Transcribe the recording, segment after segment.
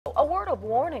of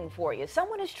warning for you.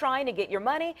 Someone is trying to get your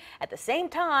money at the same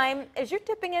time as you're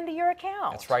dipping into your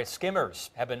account. That's right. Skimmers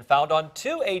have been found on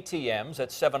 2 ATMs at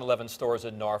 7-Eleven stores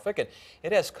in Norfolk, and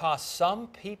it has cost some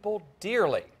people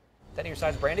dearly. 10 News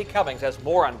 9's Brandy Cummings has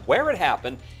more on where it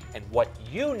happened and what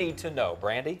you need to know.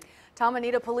 Brandy?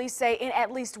 Tamanita police say in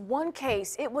at least one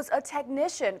case, it was a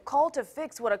technician called to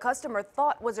fix what a customer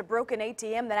thought was a broken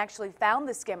ATM that actually found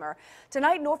the skimmer.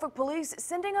 Tonight, Norfolk police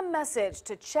sending a message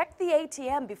to check the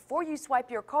ATM before you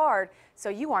swipe your card so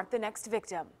you aren't the next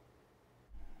victim.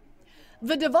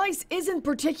 The device isn't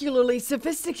particularly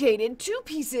sophisticated. 2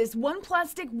 pieces, 1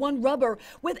 plastic, 1 rubber,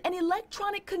 with an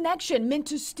electronic connection meant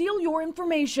to steal your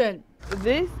information.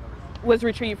 This was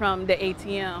retrieved from the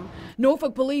ATM.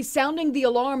 Norfolk police sounding the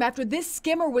alarm after this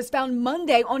skimmer was found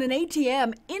Monday on an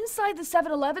ATM inside the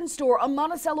 7-Eleven store on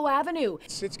Monticello Avenue.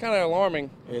 It's kind of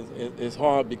alarming. It's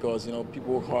hard because, you know,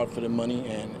 people work hard for their money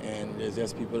and there's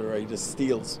just people that are ready to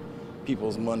steal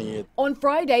people's money. On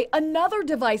Friday, another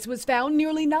device was found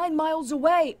nearly 9 miles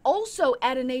away, also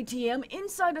at an ATM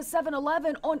inside a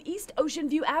 7-Eleven on East Ocean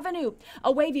View Avenue.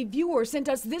 A wavy viewer sent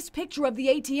us this picture of the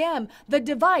ATM, the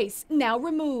device now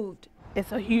removed.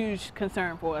 It's a huge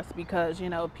concern for us because, you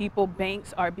know,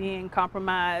 banks are being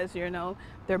compromised, you know,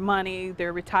 their money,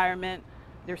 their retirement,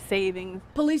 their savings.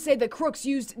 Police say the crooks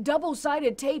used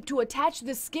double-sided tape to attach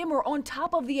the skimmer on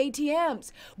top of the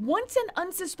ATMs. Once an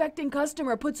unsuspecting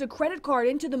customer puts a credit card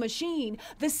into the machine,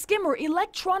 the skimmer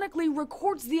electronically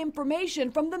records the information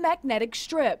from the magnetic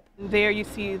strip. There you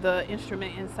see the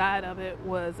instrument inside of it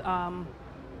was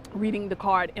reading the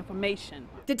card information.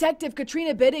 Detective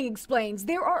Katrina Bidding explains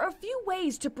there are a few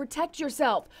ways to protect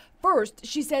yourself. First,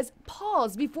 she says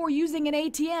pause before using an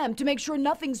ATM to make sure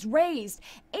nothing's raised,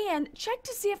 and check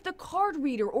to see if the card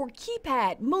reader or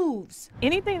keypad moves.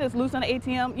 Anything that's loose on the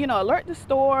ATM, you know, alert the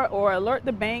store or alert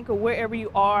the bank or wherever you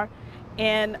are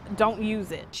and don't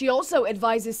use it. She also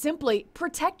advises simply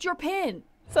protect your PIN.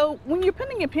 So when you're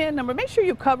pinning your PIN number, make sure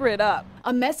you cover it up.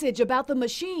 A message about the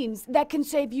machines that can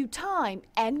save you time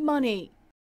and money.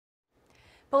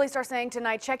 Police are saying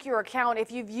tonight, check your account if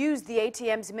you've used the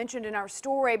ATMs mentioned in our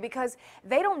story because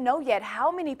they don't know yet how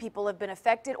many people have been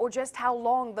affected or just how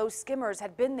long those skimmers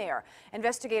had been there.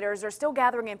 Investigators are still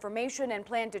gathering information and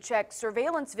plan to check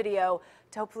surveillance video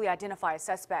to hopefully identify a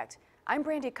suspect. I'm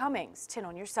Brandy Cummings, 10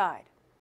 on your side.